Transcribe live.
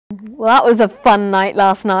Well, that was a fun night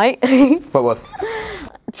last night. What was?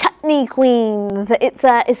 Chutney Queens. It's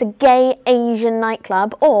a gay Asian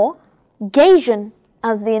nightclub, or Gaysian,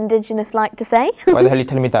 as the indigenous like to say. Why the hell are you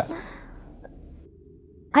telling me that?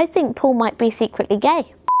 I think Paul might be secretly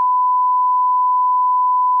gay.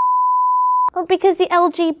 Well, because the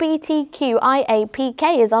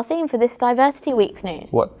LGBTQIAPK is our theme for this Diversity Week's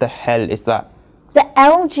news. What the hell is that? The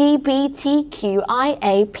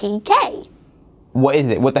LGBTQIAPK. What is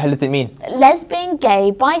it? What the hell does it mean? Lesbian,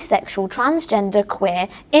 gay, bisexual, transgender, queer,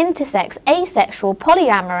 intersex, asexual,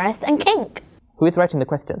 polyamorous and kink. Who is writing the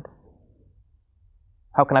questions?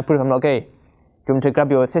 How can I prove I'm not gay? Do you want me to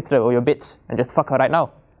grab your sister or your bits and just fuck her right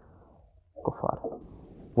now? Go for it.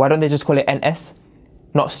 Why don't they just call it NS?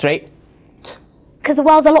 Not straight? Because the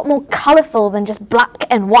world's a lot more colourful than just black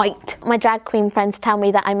and white. My drag queen friends tell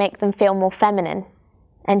me that I make them feel more feminine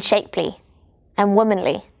and shapely and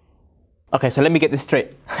womanly. Okay, so let me get this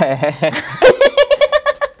straight.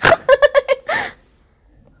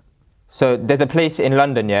 So there's a place in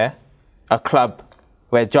London, yeah? A club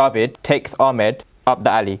where Javid takes Ahmed up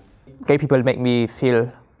the alley. Gay people make me feel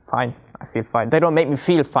fine. I feel fine. They don't make me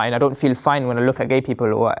feel fine. I don't feel fine when I look at gay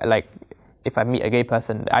people, or like if I meet a gay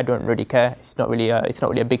person. I don't really care. It's not really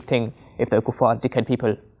a big thing if they're kuffar, dickhead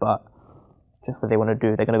people. But just what they want to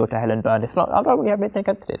do, they're gonna go to hell and burn. I don't really have anything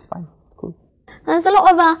against it. It's fine. Cool. There's a lot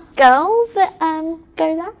of girls that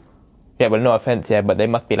go there. Yeah, well, no offense, yeah, but they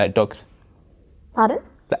must be like dogs. Pardon?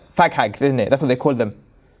 Like, fag hags, isn't it? That's what they call them.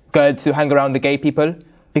 Girls who hang around the gay people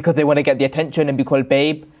because they want to get the attention and be called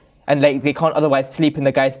babe, and like they can't otherwise sleep in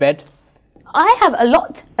the guy's bed. I have a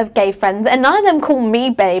lot of gay friends, and none of them call me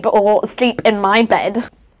babe or sleep in my bed.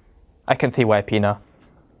 I can see why, Meena.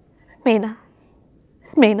 Meena.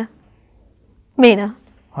 It's Meena. Meena.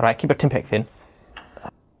 Alright, keep your Timpex in.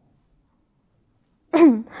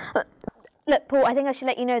 Look, Paul, I think I should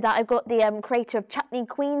let you know that I've got the creator of Chutney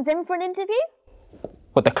Queens in for an interview.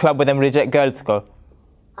 What, the club where them reject girls go?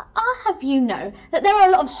 I'll have you know that there are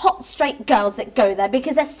a lot of hot straight girls that go there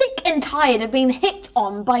because they're sick and tired of being hit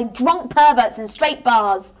on by drunk perverts in straight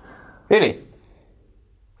bars. Really?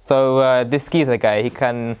 So this geezer guy, he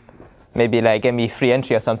can maybe like get me free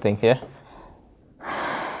entry or something, yeah?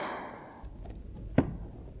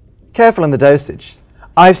 Careful on the dosage.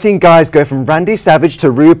 I've seen guys go from Randy Savage to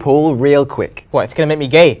RuPaul real quick. What, it's gonna make me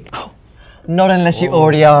gay? Oh, not unless you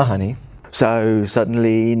already are, honey. So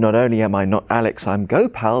suddenly, not only am I not Alex, I'm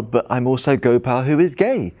Gopal, but I'm also Gopal who is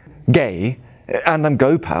gay. Gay, and I'm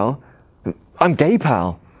Gopal. I'm gay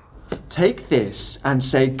pal. Take this and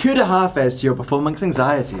say Kuda Hafez to your performance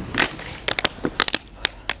anxiety.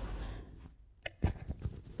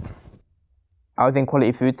 I was in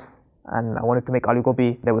Quality Foods and I wanted to make aloo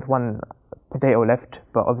gobi. There was one potato left,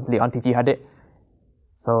 but obviously Auntie G had it.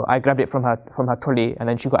 So I grabbed it from her trolley, and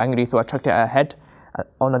then she got angry, so I chucked it at her head.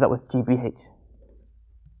 Oh no, that was GBH.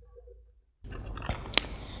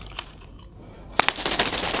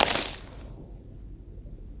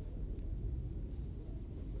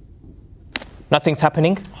 Nothing's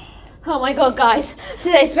happening. Oh my god, guys.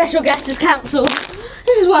 Today's special guest is cancelled.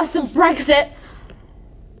 This is worse than Brexit.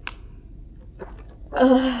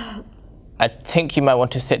 I think you might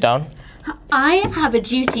want to sit down. I have a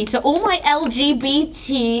duty to all my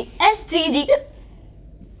LGBT, STD,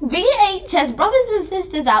 VHS brothers and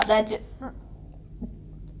sisters out there to...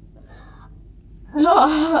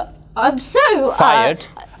 I'm so... Fired.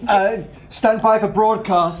 Stand by for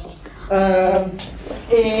broadcast.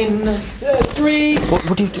 In 3,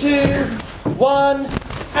 What do you do? 2, 1,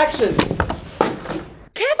 action!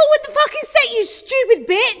 Careful with the fucking set, you stupid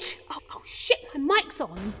bitch! Oh shit, my mic's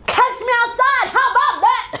on. Catch me outside, how about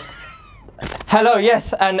that? Hello,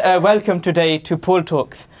 yes, and welcome today to Paul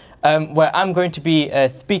Talks, where I'm going to be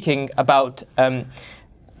speaking about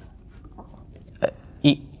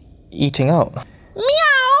eating out. Meow!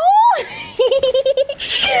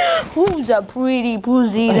 Who's a pretty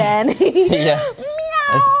pussy then? Yeah. Meow!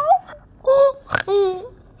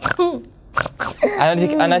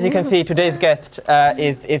 And as you can see, today's guest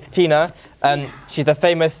is Tina. She's a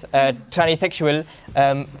famous transsexual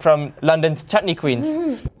from London's Chutney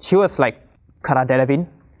Queens. She was like Keran Dhillon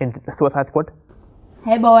in Suicide Squad.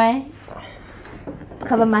 Hey boy,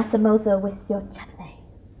 cover my samosa with your chutney.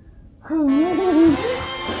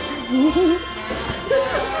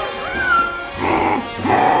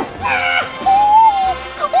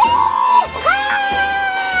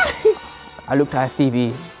 I looked at her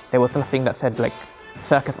CV. There was nothing that said like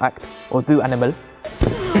circus act or zoo animal.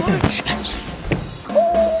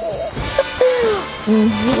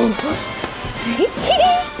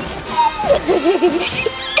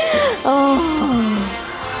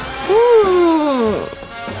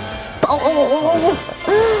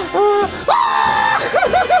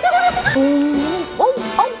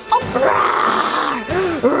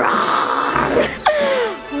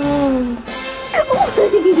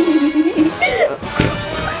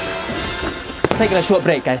 Taking a short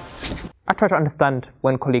break, guys. I try to understand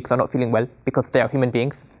when colleagues are not feeling well because they are human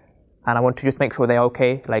beings, and I want to just make sure they are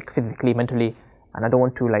okay, like physically, mentally, and I don't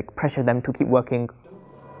want to like pressure them to keep working.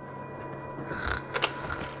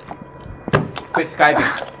 Quit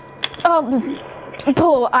Skyping.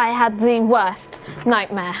 Paul, I had the worst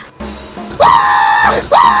nightmare.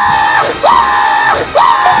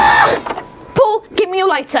 Paul, give me your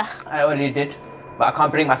lighter. I already did, but I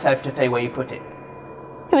can't bring myself to say where you put it.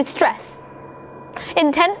 It was stress.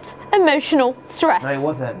 Intense, emotional stress. No, it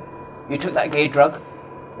wasn't. You took that gay drug.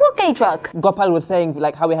 What gay drug? Gopal was saying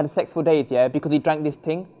like how we had sex for days, yeah, because he drank this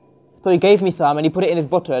thing. So he gave me some and he put it in his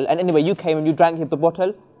bottle, and anyway, you came and you drank the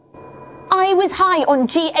bottle. I was high on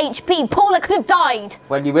GHB. Paul, I could have died.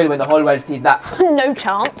 Well, you will when the whole world sees that. No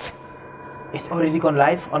chance. It's already gone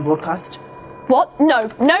live on broadcast. What? No,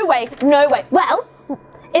 no way, no way. Well,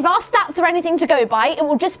 if our stats are anything to go by, it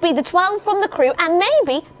will just be the 12 from the crew and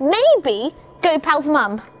maybe Gopal's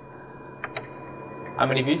mum. How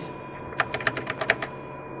many views?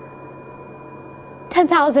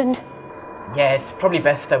 10,000. Yeah, it's probably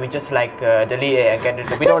best that we just like delete it and get rid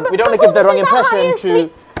of it. We don't want to give the wrong impression to...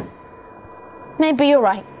 Maybe you're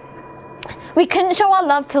right. We couldn't show our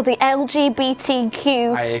love till the LGBTQ...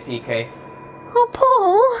 IAPK. Oh,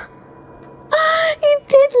 Paul. You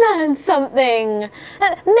did learn something.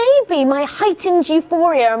 Maybe my heightened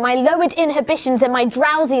euphoria and my lowered inhibitions and my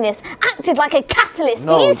drowsiness acted like a catalyst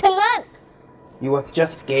for you to learn. You was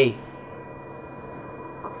just gay.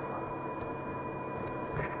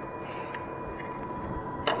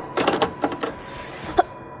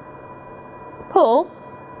 Paul?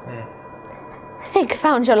 I think I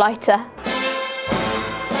found your lighter.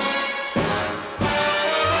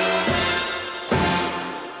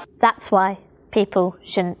 That's why people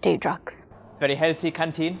shouldn't do drugs. Very healthy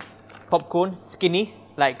canteen. Popcorn, skinny,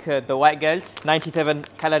 like the white girls. 97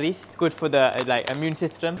 calories, good for the like immune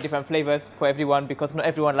system. Different flavors for everyone because not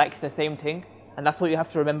everyone likes the same thing. And that's what you have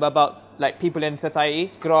to remember about like people in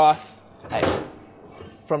society. Grass, like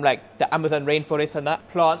from like the Amazon rainforest and that.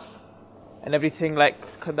 Plants and everything like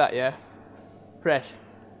that, yeah. Fresh.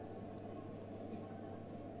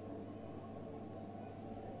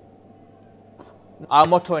 Our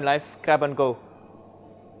motto in life, grab and go.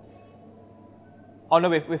 Oh no,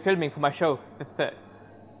 we're filming for my show.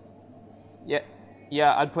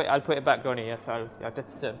 Yeah, I'll put it back, Donnie. Yes,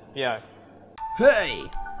 yeah. Hey,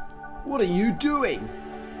 what are you doing?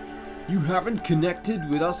 You haven't connected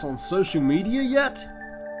with us on social media yet?